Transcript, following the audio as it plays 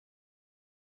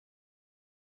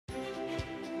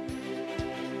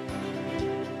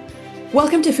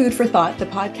Welcome to Food for Thought, the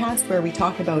podcast where we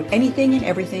talk about anything and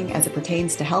everything as it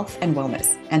pertains to health and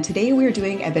wellness. And today we are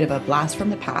doing a bit of a blast from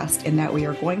the past in that we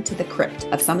are going to the crypt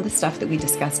of some of the stuff that we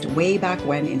discussed way back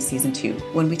when in season 2,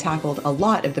 when we tackled a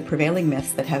lot of the prevailing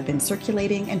myths that have been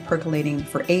circulating and percolating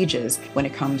for ages when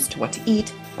it comes to what to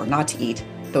eat or not to eat,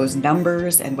 those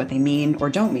numbers and what they mean or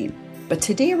don't mean. But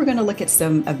today we're going to look at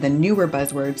some of the newer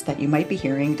buzzwords that you might be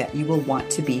hearing that you will want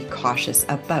to be cautious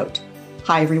about.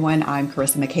 Hi everyone, I'm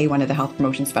Carissa McKay, one of the health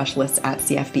promotion specialists at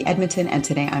CFB Edmonton, and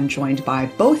today I'm joined by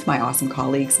both my awesome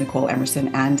colleagues, Nicole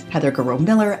Emerson and Heather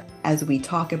Garreau-Miller, as we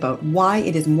talk about why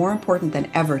it is more important than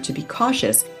ever to be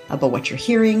cautious about what you're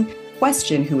hearing,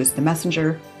 question who is the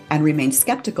messenger, and remain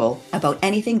skeptical about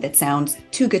anything that sounds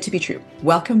too good to be true.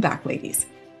 Welcome back, ladies.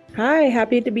 Hi,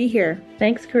 happy to be here.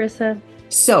 Thanks, Carissa.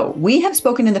 So we have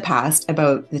spoken in the past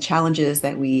about the challenges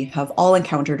that we have all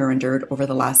encountered or endured over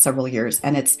the last several years.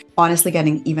 And it's honestly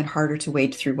getting even harder to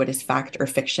wade through what is fact or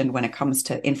fiction when it comes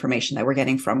to information that we're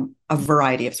getting from a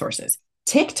variety of sources.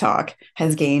 TikTok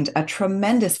has gained a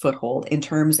tremendous foothold in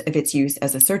terms of its use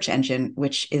as a search engine,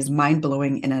 which is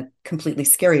mind-blowing in a completely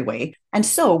scary way. And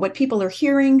so what people are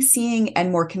hearing, seeing,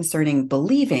 and more concerning,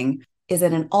 believing is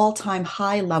at an all-time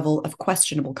high level of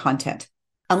questionable content.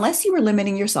 Unless you are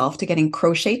limiting yourself to getting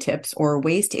crochet tips or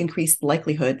ways to increase the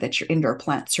likelihood that your indoor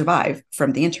plants survive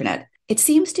from the internet, it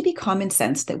seems to be common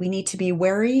sense that we need to be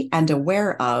wary and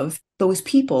aware of those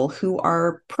people who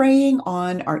are preying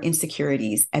on our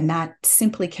insecurities, and that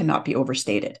simply cannot be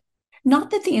overstated. Not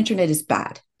that the internet is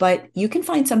bad, but you can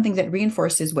find something that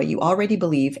reinforces what you already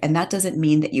believe, and that doesn't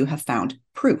mean that you have found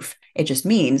proof. It just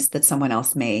means that someone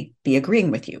else may be agreeing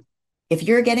with you. If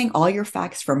you're getting all your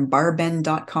facts from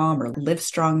barbend.com or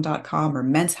livestrong.com or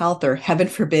Men's Health or, heaven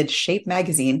forbid, Shape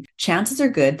magazine, chances are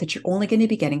good that you're only going to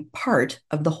be getting part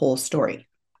of the whole story.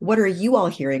 What are you all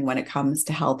hearing when it comes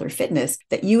to health or fitness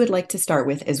that you would like to start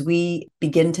with as we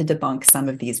begin to debunk some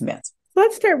of these myths?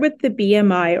 Let's start with the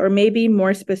BMI, or maybe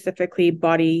more specifically,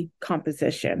 body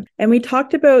composition. And we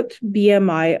talked about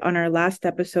BMI on our last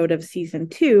episode of season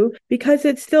 2 because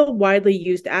it's still widely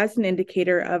used as an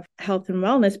indicator of health and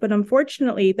wellness, but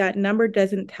unfortunately, that number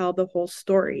doesn't tell the whole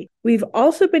story. We've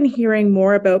also been hearing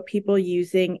more about people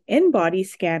using in-body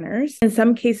scanners, in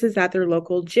some cases at their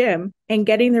local gym, and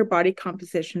getting their body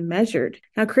composition measured.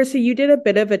 Now, Carissa, you did a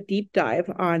bit of a deep dive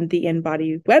on the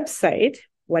in-body website.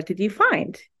 What did you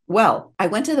find? Well, I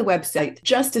went to the website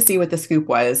just to see what the scoop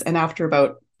was. And after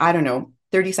about,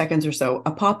 30 seconds or so,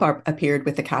 a pop-up appeared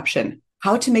with the caption,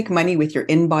 "How to make money with your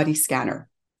in-body scanner."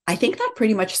 I think that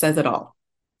pretty much says it all.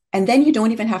 And then you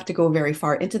don't even have to go very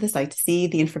far into the site to see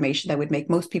the information that would make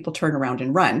most people turn around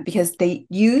and run, because they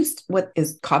used what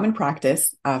is common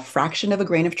practice, a fraction of a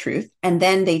grain of truth, and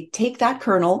then they take that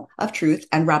kernel of truth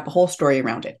and wrap a whole story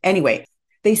around it. Anyway,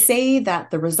 they say that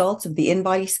the results of the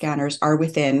in-body scanners are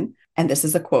within, and this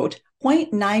is a quote,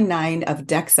 0.99 of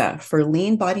DEXA for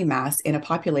lean body mass in a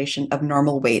population of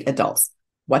normal weight adults.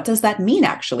 What does that mean,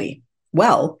 actually?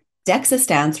 Well, DEXA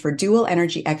stands for dual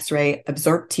energy X-ray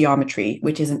absorptiometry,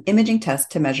 which is an imaging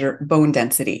test to measure bone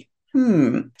density.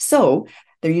 So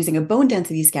they're using a bone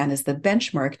density scan as the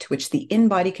benchmark to which the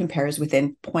in-body compares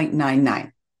within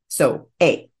 0.99. So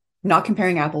A, not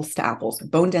comparing apples to apples.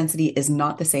 Bone density is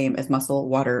not the same as muscle,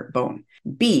 water, bone.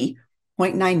 B,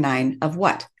 0.99 of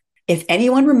what? If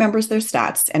anyone remembers their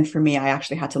stats, and for me, I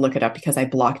actually had to look it up because I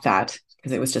blocked that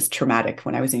because it was just traumatic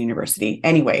when I was in university.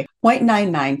 Anyway,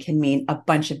 0.99 can mean a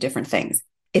bunch of different things.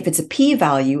 If it's a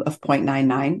p-value of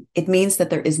 0.99, it means that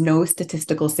there is no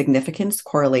statistical significance,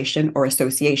 correlation, or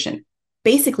association.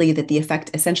 Basically, that the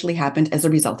effect essentially happened as a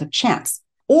result of chance.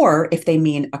 Or if they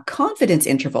mean a confidence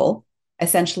interval,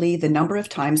 essentially the number of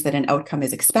times that an outcome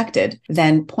is expected,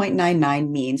 then 0.99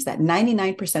 means that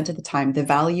 99% of the time, the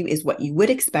value is what you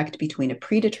would expect between a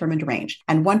predetermined range,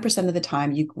 and 1% of the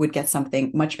time you would get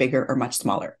something much bigger or much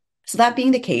smaller. So that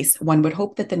being the case, one would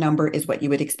hope that the number is what you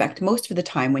would expect most of the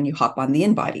time when you hop on the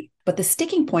in-body. But the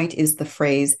sticking point is the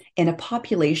phrase, in a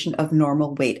population of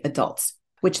normal weight adults,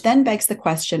 which then begs the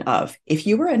question of, if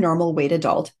you were a normal weight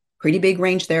adult, pretty big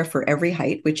range there for every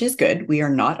height, which is good, we are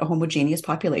not a homogeneous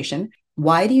population,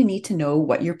 why do you need to know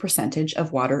what your percentage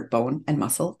of water, bone, and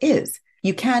muscle is?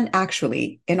 You can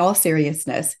actually, in all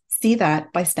seriousness, see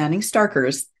that by standing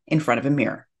starkers in front of a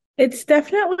mirror. It's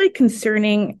definitely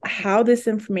concerning how this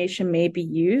information may be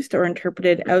used or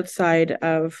interpreted outside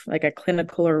of like a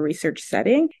clinical or research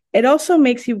setting. It also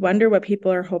makes you wonder what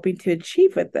people are hoping to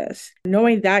achieve with this.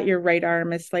 Knowing that your right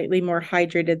arm is slightly more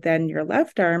hydrated than your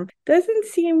left arm doesn't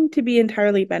seem to be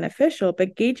entirely beneficial,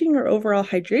 but gauging your overall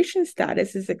hydration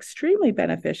status is extremely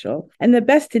beneficial. And the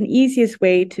best and easiest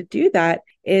way to do that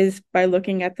is by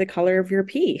looking at the color of your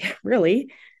pee,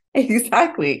 really.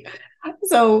 Exactly.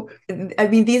 So, I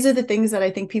mean, these are the things that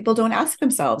I think people don't ask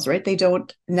themselves, right? They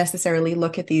don't necessarily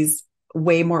look at these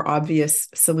way more obvious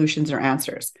solutions or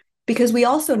answers. Because we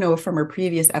also know from our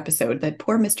previous episode that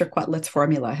poor Mr. Quetlet's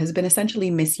formula has been essentially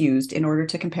misused in order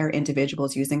to compare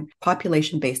individuals using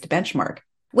population-based benchmark,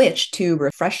 which, to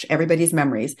refresh everybody's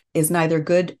memories, is neither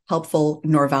good, helpful,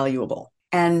 nor valuable.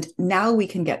 And now we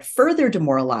can get further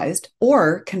demoralized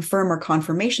or confirm our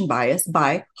confirmation bias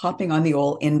by hopping on the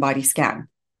old in-body scan.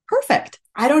 Perfect.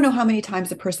 I don't know how many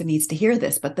times a person needs to hear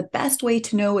this, but the best way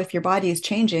to know if your body is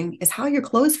changing is how your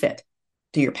clothes fit.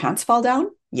 Do your pants fall down?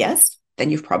 Yes. Then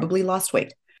you've probably lost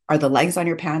weight. Are the legs on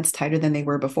your pants tighter than they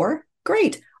were before?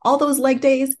 Great. All those leg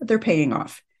days, they're paying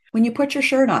off. When you put your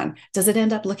shirt on, does it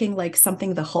end up looking like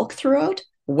something the Hulk threw out?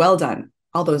 Well done.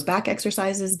 All those back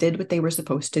exercises did what they were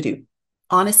supposed to do.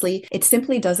 Honestly, it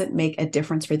simply doesn't make a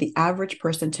difference for the average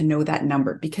person to know that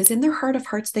number because in their heart of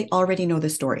hearts, they already know the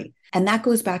story. And that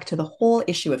goes back to the whole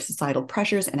issue of societal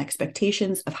pressures and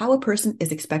expectations of how a person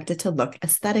is expected to look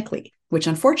aesthetically, which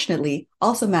unfortunately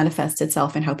also manifests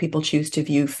itself in how people choose to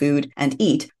view food and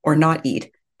eat or not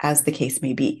eat, as the case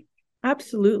may be.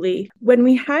 Absolutely. When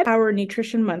we had our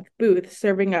Nutrition Month booth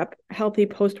serving up healthy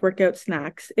post-workout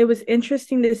snacks, it was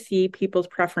interesting to see people's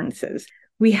preferences.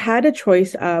 We had a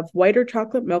choice of white or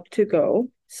chocolate milk to go,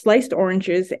 sliced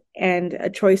oranges, and a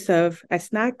choice of a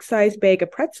snack-sized bag of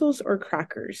pretzels or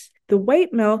crackers. The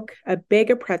white milk, a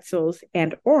bag of pretzels,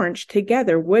 and orange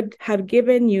together would have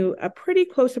given you a pretty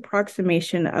close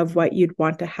approximation of what you'd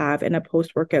want to have in a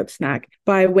post-workout snack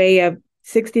by way of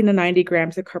 60 to 90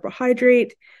 grams of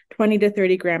carbohydrate, 20 to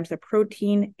 30 grams of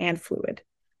protein, and fluid.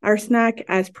 Our snack,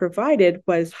 as provided,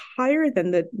 was higher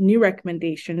than the new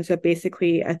recommendations of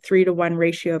basically a 3-to-1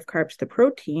 ratio of carbs to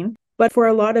protein. But for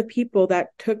a lot of people that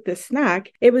took the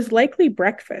snack, it was likely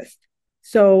breakfast,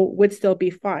 so would still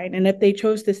be fine. And if they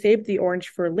chose to save the orange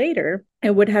for later,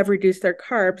 it would have reduced their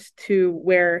carbs to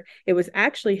where it was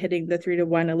actually hitting the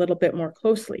 3-to-1 a little bit more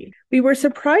closely. We were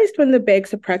surprised when the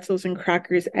bags of pretzels and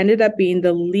crackers ended up being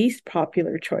the least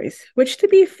popular choice, which, to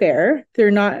be fair, they're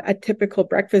not a typical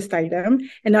breakfast item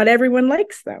and not everyone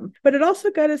likes them. But it also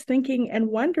got us thinking and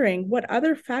wondering what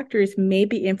other factors may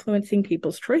be influencing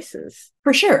people's choices.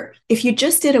 For sure. If you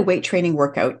just did a weight training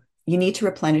workout, you need to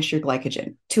replenish your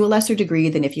glycogen to a lesser degree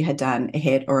than if you had done a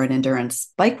HIIT or an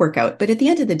endurance bike workout. But at the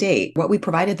end of the day, what we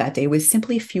provided that day was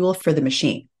simply fuel for the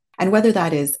machine. And whether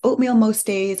that is oatmeal most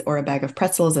days or a bag of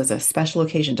pretzels as a special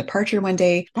occasion departure one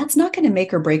day, that's not going to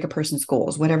make or break a person's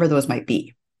goals, whatever those might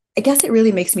be. I guess it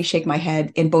really makes me shake my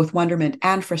head in both wonderment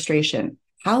and frustration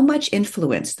how much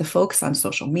influence the folks on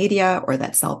social media or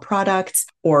that sell products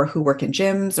or who work in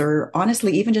gyms or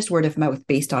honestly even just word of mouth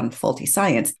based on faulty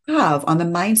science have on the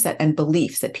mindset and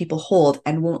beliefs that people hold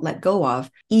and won't let go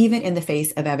of, even in the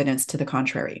face of evidence to the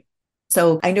contrary.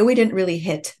 So I know we didn't really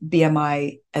hit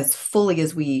BMI as fully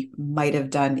as we might have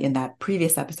done in that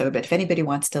previous episode, but if anybody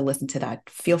wants to listen to that,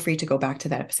 feel free to go back to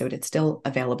that episode. It's still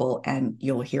available and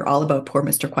you'll hear all about poor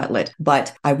Mr. Quetlet.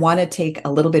 But I want to take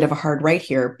a little bit of a hard right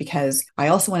here because I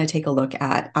also want to take a look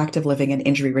at active living and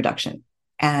injury reduction.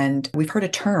 And we've heard a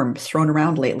term thrown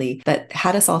around lately that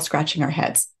had us all scratching our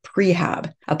heads,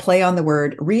 prehab, a play on the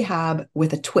word rehab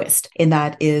with a twist. In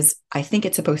that is, I think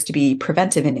it's supposed to be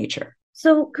preventive in nature.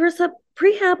 So, Carissa,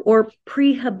 prehab or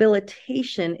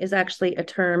prehabilitation is actually a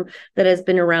term that has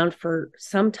been around for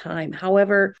some time.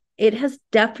 However, it has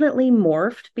definitely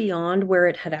morphed beyond where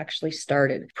it had actually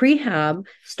started. Prehab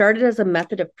started as a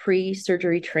method of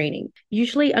pre-surgery training,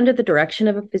 usually under the direction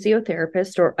of a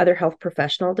physiotherapist or other health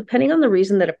professional, depending on the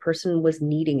reason that a person was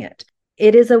needing it.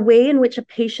 It is a way in which a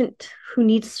patient who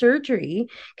needs surgery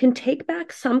can take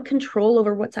back some control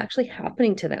over what's actually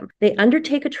happening to them. They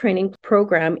undertake a training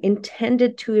program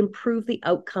intended to improve the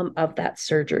outcome of that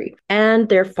surgery and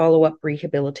their follow-up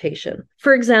rehabilitation.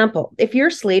 For example, if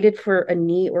you're slated for a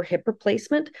knee or hip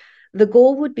replacement, the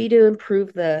goal would be to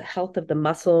improve the health of the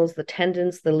muscles, the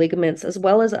tendons, the ligaments, as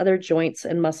well as other joints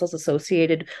and muscles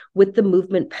associated with the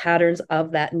movement patterns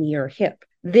of that knee or hip.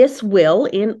 This will,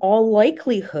 in all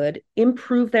likelihood,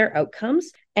 improve their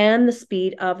outcomes and the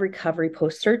speed of recovery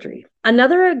post-surgery.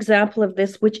 Another example of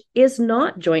this, which is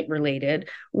not joint related,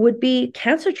 would be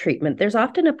cancer treatment. There's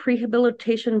often a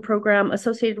prehabilitation program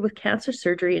associated with cancer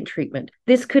surgery and treatment.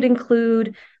 This could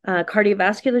include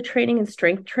cardiovascular training and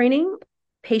strength training,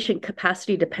 patient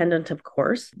capacity dependent, of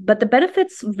course, but the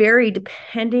benefits vary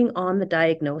depending on the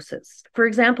diagnosis. For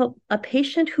example, a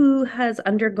patient who has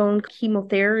undergone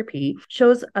chemotherapy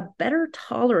shows a better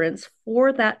tolerance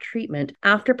for that treatment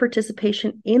after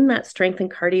participation in that strength and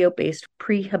cardio-based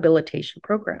prehabilitation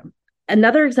program.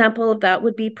 Another example of that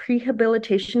would be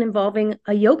prehabilitation involving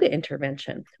a yoga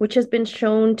intervention, which has been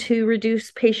shown to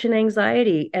reduce patient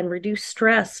anxiety and reduce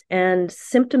stress and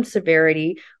symptom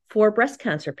severity for breast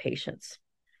cancer patients.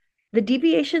 The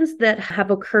deviations that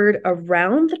have occurred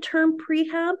around the term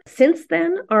prehab since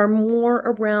then are more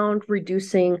around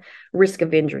reducing risk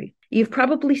of injury. You've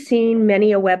probably seen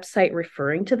many a website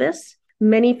referring to this.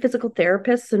 Many physical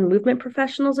therapists and movement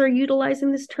professionals are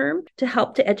utilizing this term to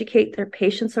help to educate their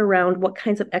patients around what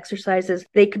kinds of exercises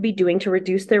they could be doing to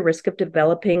reduce their risk of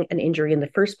developing an injury in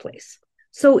the first place.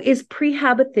 So is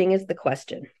prehab a thing is the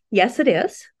question? Yes, it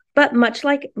is. But much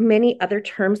like many other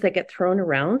terms that get thrown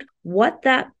around, what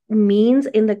that means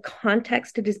in the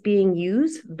context it is being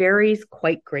used varies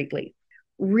quite greatly.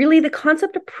 Really, the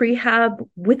concept of prehab,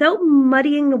 without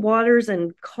muddying the waters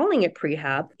and calling it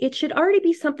prehab, it should already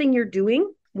be something you're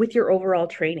doing with your overall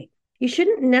training. You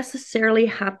shouldn't necessarily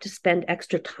have to spend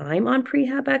extra time on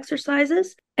prehab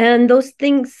exercises, and those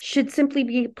things should simply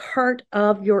be part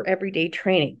of your everyday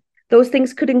training. Those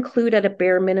things could include, at a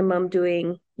bare minimum,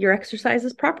 doing your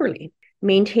exercises properly,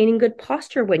 maintaining good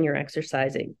posture when you're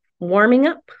exercising, warming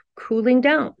up, cooling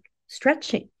down,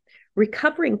 stretching,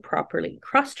 recovering properly,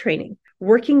 cross-training,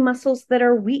 working muscles that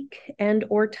are weak and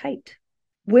or tight.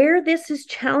 Where this is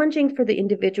challenging for the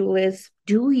individual is,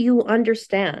 do you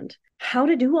understand how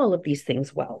to do all of these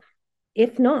things well?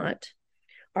 If not,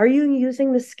 are you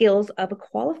using the skills of a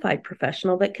qualified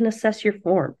professional that can assess your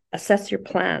form, assess your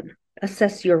plan,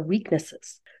 assess your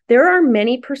weaknesses? There are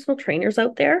many personal trainers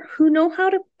out there who know how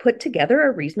to put together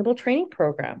a reasonable training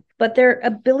program, but their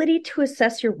ability to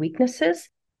assess your weaknesses,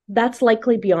 that's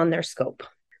likely beyond their scope.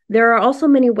 There are also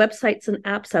many websites and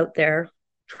apps out there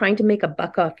trying to make a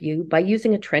buck off you by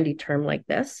using a trendy term like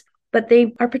this, but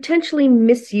they are potentially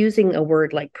misusing a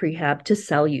word like prehab to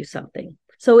sell you something.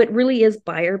 So it really is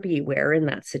buyer beware in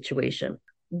that situation.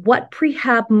 What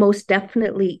prehab most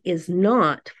definitely is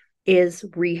not is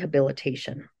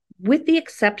rehabilitation, with the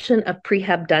exception of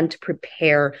prehab done to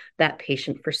prepare that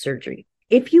patient for surgery.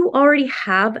 If you already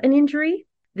have an injury,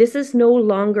 this is no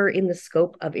longer in the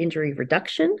scope of injury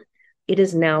reduction. It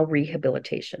is now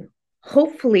rehabilitation,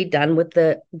 hopefully done with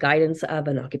the guidance of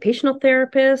an occupational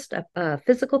therapist, a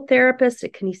physical therapist, a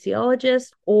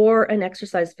kinesiologist, or an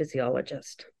exercise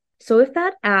physiologist. So if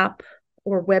that app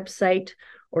or website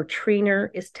or trainer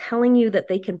is telling you that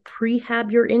they can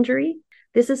prehab your injury,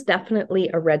 this is definitely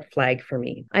a red flag for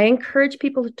me. I encourage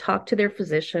people to talk to their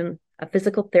physician, a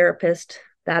physical therapist,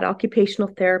 that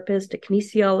occupational therapist, a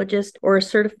kinesiologist, or a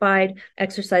certified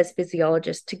exercise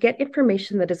physiologist to get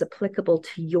information that is applicable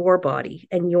to your body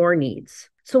and your needs.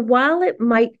 So while it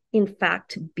might in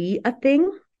fact be a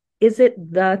thing, is it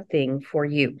the thing for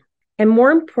you? And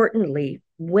more importantly,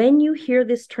 when you hear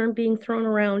this term being thrown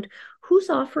around, who's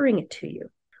offering it to you?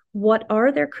 What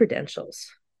are their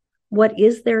credentials? What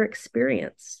is their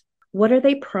experience? What are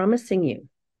they promising you?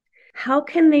 How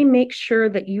can they make sure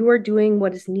that you are doing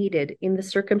what is needed in the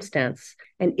circumstance?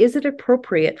 And is it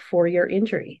appropriate for your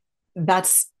injury?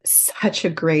 That's such a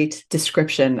great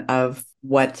description of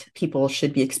what people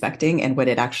should be expecting and what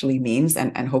it actually means.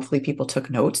 And hopefully people took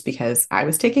notes, because I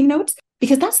was taking notes.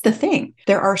 Because that's the thing.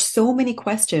 There are so many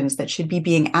questions that should be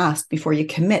being asked before you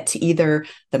commit to either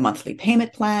the monthly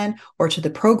payment plan or to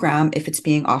the program if it's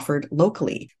being offered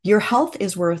locally. Your health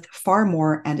is worth far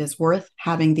more and is worth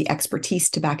having the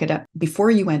expertise to back it up before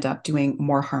you end up doing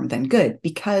more harm than good.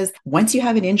 Because once you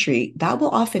have an injury, that will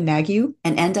often nag you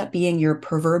and end up being your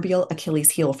proverbial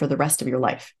Achilles heel for the rest of your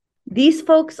life. These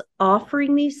folks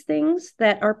offering these things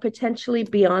that are potentially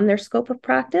beyond their scope of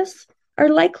practice are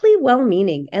likely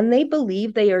well-meaning, and they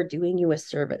believe they are doing you a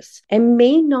service and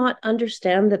may not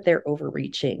understand that they're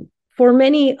overreaching. For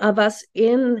many of us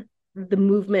in the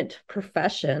movement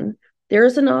profession, there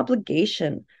is an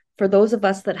obligation for those of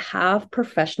us that have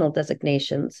professional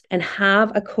designations and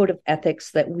have a code of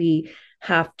ethics that we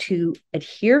have to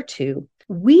adhere to.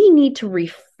 We need to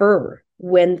refer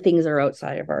when things are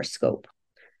outside of our scope.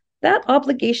 That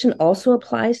obligation also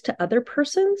applies to other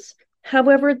persons.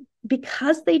 However,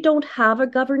 because they don't have a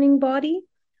governing body,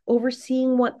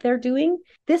 overseeing what they're doing,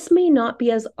 this may not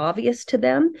be as obvious to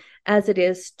them as it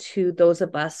is to those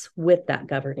of us with that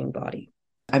governing body.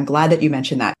 I'm glad that you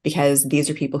mentioned that, because these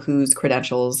are people whose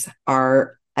credentials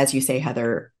are, as you say,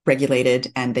 Heather,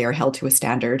 regulated, and they are held to a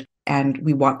standard. And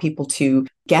we want people to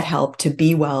get help, to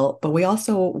be well, but we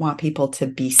also want people to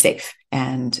be safe.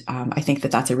 And I think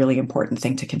that that's a really important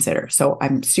thing to consider. So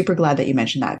I'm super glad that you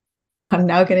mentioned that. I'm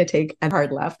now going to take a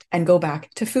hard left and go back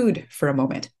to food for a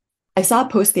moment. I saw a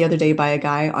post the other day by a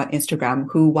guy on Instagram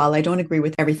who, while I don't agree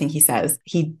with everything he says,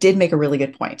 he did make a really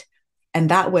good point. And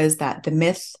that was that the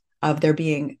myth of there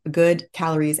being good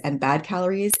calories and bad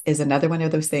calories is another one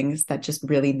of those things that just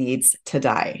really needs to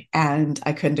die. And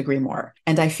I couldn't agree more.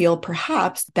 And I feel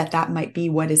perhaps that that might be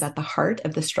what is at the heart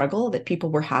of the struggle that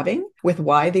people were having with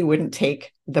why they wouldn't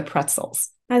take the pretzels.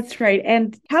 That's right.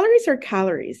 And calories are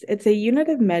calories. It's a unit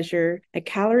of measure. A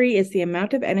calorie is the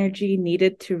amount of energy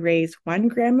needed to raise 1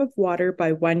 gram of water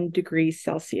by 1 degree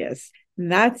Celsius.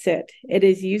 That's it. It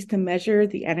is used to measure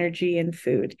the energy in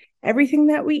food. Everything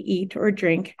that we eat or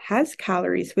drink has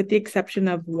calories, with the exception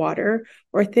of water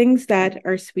or things that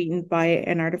are sweetened by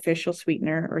an artificial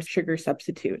sweetener or sugar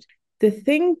substitute. The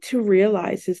thing to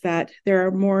realize is that there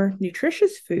are more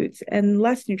nutritious foods and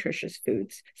less nutritious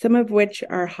foods, some of which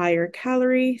are higher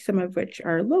calorie, some of which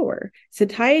are lower.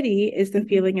 Satiety is the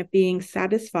feeling of being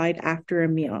satisfied after a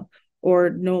meal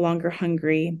or no longer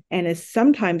hungry, and is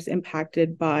sometimes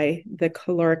impacted by the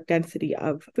caloric density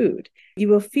of food. You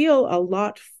will feel a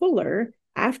lot fuller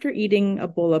after eating a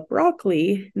bowl of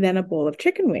broccoli than a bowl of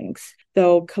chicken wings,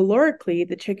 though calorically,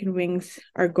 the chicken wings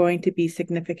are going to be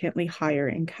significantly higher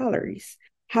in calories.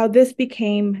 How this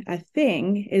became a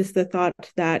thing is the thought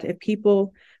that if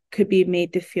people could be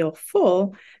made to feel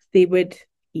full, they would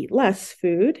eat less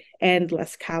food and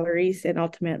less calories and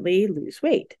ultimately lose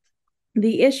weight.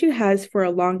 The issue has for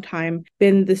a long time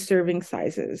been the serving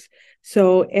sizes.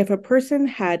 So if a person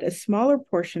had a smaller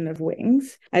portion of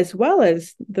wings as well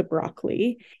as the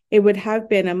broccoli, it would have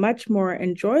been a much more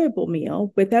enjoyable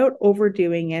meal without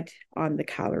overdoing it on the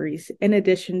calories, in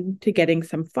addition to getting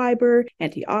some fiber,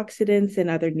 antioxidants, and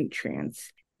other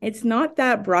nutrients. It's not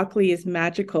that broccoli is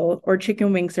magical or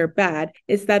chicken wings are bad.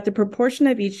 It's that the proportion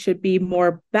of each should be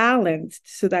more balanced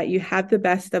so that you have the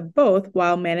best of both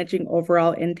while managing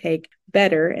overall intake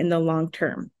better in the long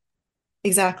term.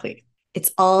 Exactly.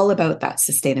 It's all about that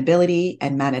sustainability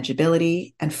and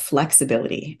manageability and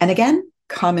flexibility. And again,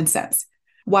 common sense.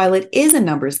 While it is a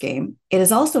numbers game, it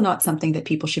is also not something that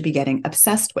people should be getting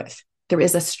obsessed with. There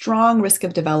is a strong risk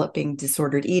of developing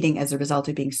disordered eating as a result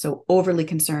of being so overly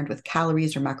concerned with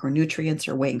calories or macronutrients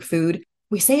or weighing food.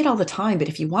 We say it all the time, but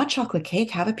if you want chocolate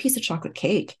cake, have a piece of chocolate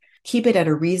cake. Keep it at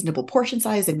a reasonable portion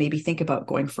size and maybe think about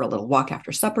going for a little walk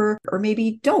after supper, or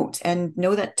maybe don't and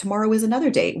know that tomorrow is another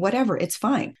day. Whatever, it's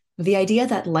fine. The idea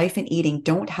that life and eating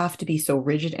don't have to be so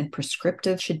rigid and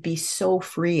prescriptive should be so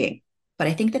freeing. But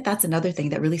I think that that's another thing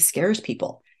that really scares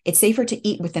people. It's safer to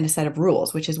eat within a set of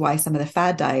rules, which is why some of the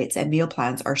fad diets and meal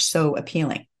plans are so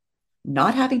appealing.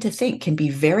 Not having to think can be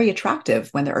very attractive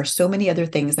when there are so many other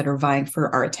things that are vying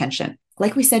for our attention.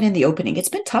 Like we said in the opening, it's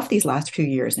been tough these last few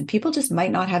years, and people just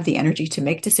might not have the energy to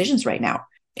make decisions right now.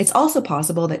 It's also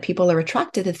possible that people are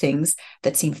attracted to things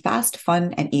that seem fast,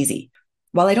 fun, and easy.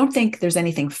 While I don't think there's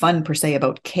anything fun per se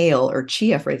about kale or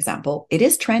chia, for example, it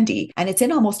is trendy and it's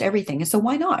in almost everything. And so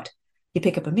why not? You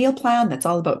pick up a meal plan that's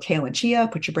all about kale and chia,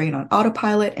 put your brain on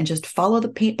autopilot, and just follow the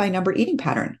paint by number eating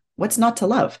pattern. What's not to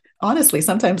love? Honestly,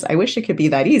 sometimes I wish it could be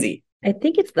that easy. I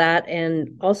think it's that,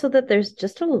 and also that there's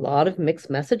just a lot of mixed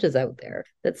messages out there,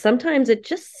 that sometimes it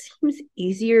just seems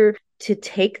easier to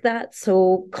take that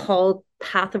so-called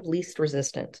path of least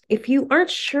resistance. If you aren't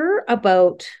sure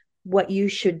about what you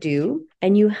should do,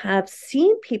 and you have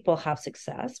seen people have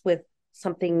success with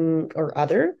something or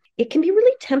other, it can be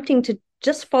really tempting to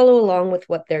just follow along with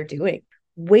what they're doing.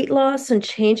 Weight loss and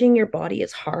changing your body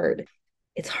is hard.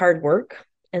 It's hard work.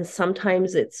 And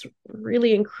sometimes it's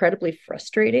really incredibly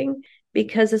frustrating,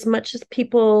 because as much as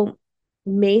people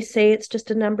may say it's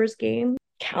just a numbers game,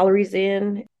 calories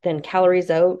in, then calories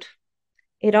out,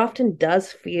 it often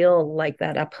does feel like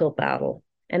that uphill battle.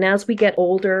 And as we get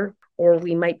older, or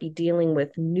we might be dealing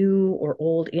with new or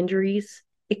old injuries,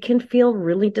 it can feel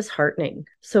really disheartening.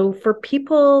 So for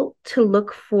people to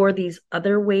look for these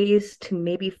other ways to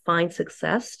maybe find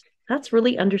success, that's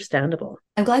really understandable.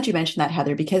 I'm glad you mentioned that,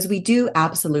 Heather, because we do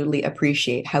absolutely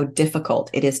appreciate how difficult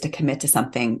it is to commit to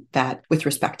something that, with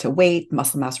respect to weight,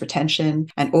 muscle mass retention,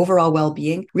 and overall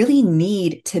well-being, really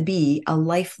need to be a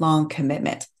lifelong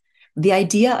commitment. The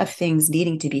idea of things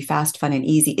needing to be fast, fun, and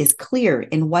easy is clear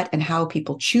in what and how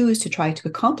people choose to try to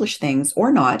accomplish things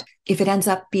or not if it ends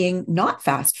up being not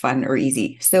fast, fun, or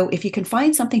easy. So if you can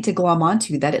find something to glom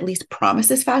onto that at least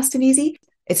promises fast and easy,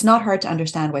 it's not hard to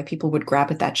understand why people would grab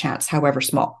at that chance, however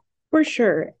small. For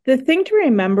sure. The thing to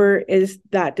remember is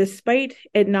that despite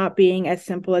it not being as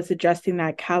simple as adjusting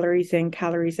that calories in,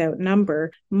 calories out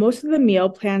number, most of the meal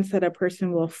plans that a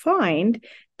person will find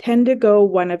tend to go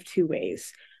one of two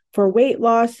ways. For weight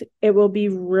loss, it will be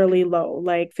really low,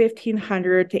 like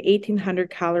 1,500 to 1,800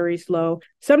 calories low,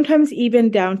 sometimes even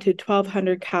down to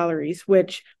 1,200 calories,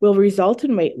 which will result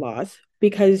in weight loss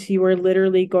because you are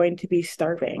literally going to be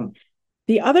starving.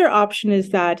 The other option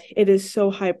is that it is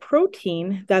so high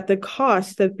protein that the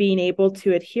cost of being able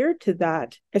to adhere to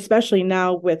that, especially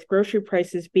now with grocery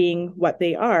prices being what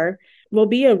they are, will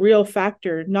be a real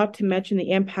factor, not to mention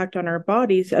the impact on our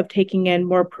bodies of taking in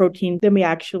more protein than we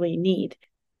actually need.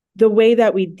 The way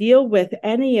that we deal with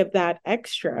any of that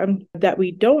extra that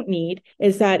we don't need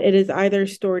is that it is either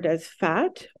stored as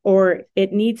fat or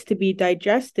it needs to be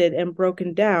digested and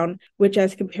broken down, which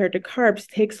as compared to carbs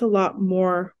takes a lot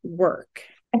more work.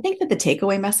 I think that the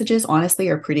takeaway messages honestly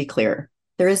are pretty clear.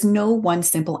 There is no one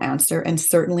simple answer and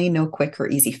certainly no quick or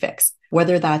easy fix,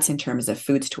 whether that's in terms of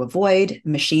foods to avoid,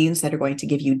 machines that are going to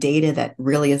give you data that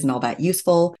really isn't all that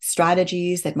useful,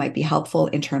 strategies that might be helpful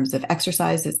in terms of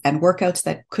exercises and workouts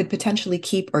that could potentially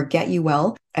keep or get you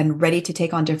well and ready to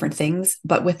take on different things,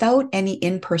 but without any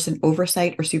in-person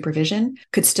oversight or supervision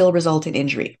could still result in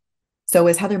injury. So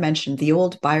as Heather mentioned, the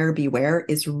old buyer beware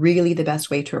is really the best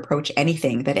way to approach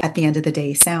anything that at the end of the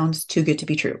day sounds too good to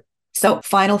be true. So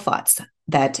final thoughts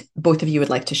that both of you would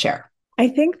like to share. I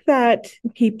think that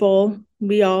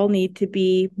we all need to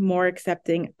be more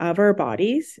accepting of our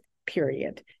bodies,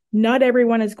 period. Not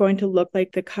everyone is going to look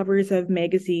like the covers of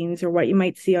magazines or what you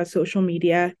might see on social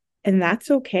media, and that's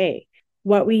okay.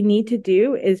 What we need to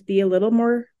do is be a little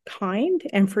more kind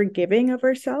and forgiving of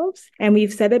ourselves. And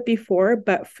we've said it before,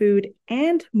 but food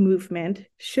and movement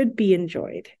should be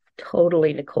enjoyed.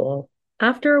 Totally, Nicole.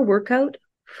 After a workout,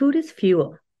 food is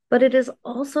fuel, but it is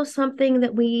also something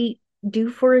that we do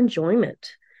for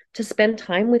enjoyment, to spend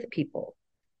time with people,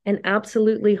 and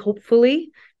absolutely, hopefully,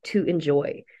 to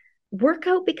enjoy. Work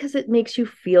out because it makes you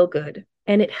feel good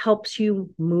and it helps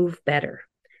you move better.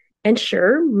 And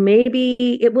sure,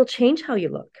 maybe it will change how you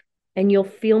look and you'll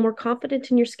feel more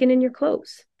confident in your skin and your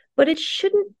clothes. But it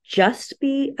shouldn't just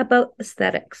be about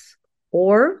aesthetics,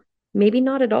 or maybe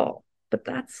not at all. But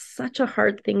that's such a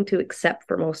hard thing to accept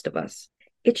for most of us.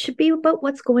 It should be about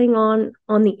what's going on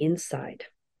the inside.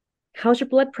 How's your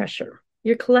blood pressure,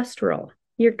 your cholesterol,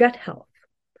 your gut health?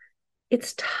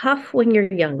 It's tough when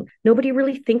you're young. Nobody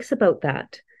really thinks about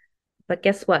that. But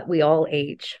guess what? We all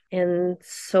age. And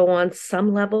so on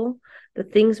some level, the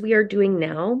things we are doing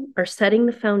now are setting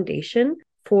the foundation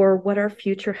for what our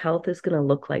future health is going to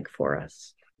look like for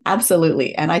us.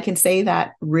 Absolutely. And I can say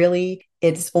that really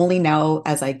it's only now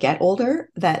as I get older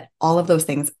that all of those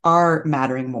things are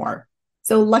mattering more.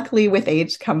 So luckily with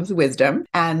age comes wisdom,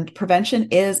 and prevention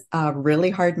is a really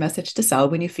hard message to sell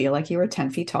when you feel like you are 10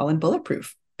 feet tall and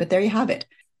bulletproof. But there you have it.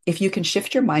 If you can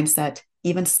shift your mindset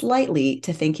even slightly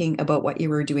to thinking about what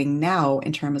you are doing now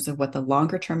in terms of what the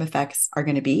longer term effects are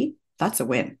going to be, that's a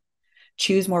win.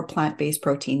 Choose more plant-based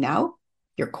protein now.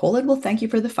 Your colon will thank you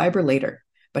for the fiber later,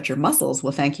 but your muscles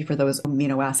will thank you for those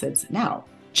amino acids now.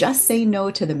 Just say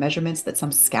no to the measurements that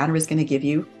some scanner is going to give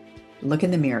you. Look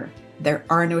in the mirror. There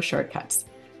are no shortcuts.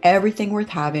 Everything worth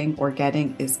having or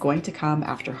getting is going to come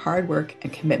after hard work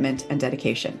and commitment and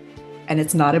dedication. And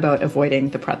it's not about avoiding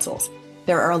the pretzels.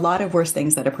 There are a lot of worse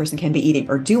things that a person can be eating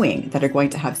or doing that are going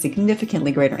to have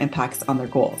significantly greater impacts on their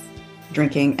goals.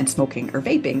 Drinking and smoking or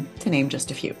vaping, to name just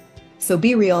a few. So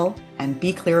be real and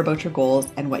be clear about your goals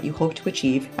and what you hope to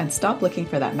achieve, and stop looking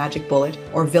for that magic bullet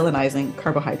or villainizing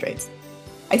carbohydrates.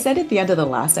 I said at the end of the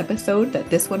last episode that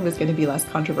this one was going to be less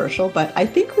controversial, but I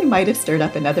think we might have stirred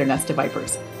up another nest of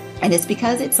vipers. And it's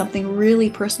because it's something really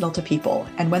personal to people.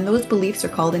 And when those beliefs are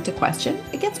called into question,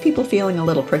 it gets people feeling a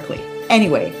little prickly.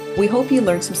 Anyway, we hope you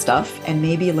learned some stuff and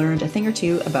maybe learned a thing or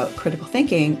two about critical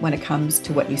thinking when it comes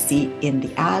to what you see in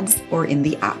the ads or in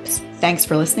the apps. Thanks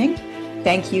for listening.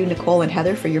 Thank you, Nicole and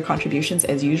Heather, for your contributions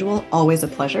as usual. Always a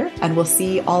pleasure. And we'll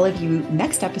see all of you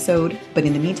next episode. But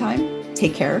in the meantime,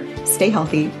 take care, stay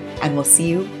healthy, and we'll see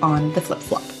you on the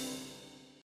flip-flop.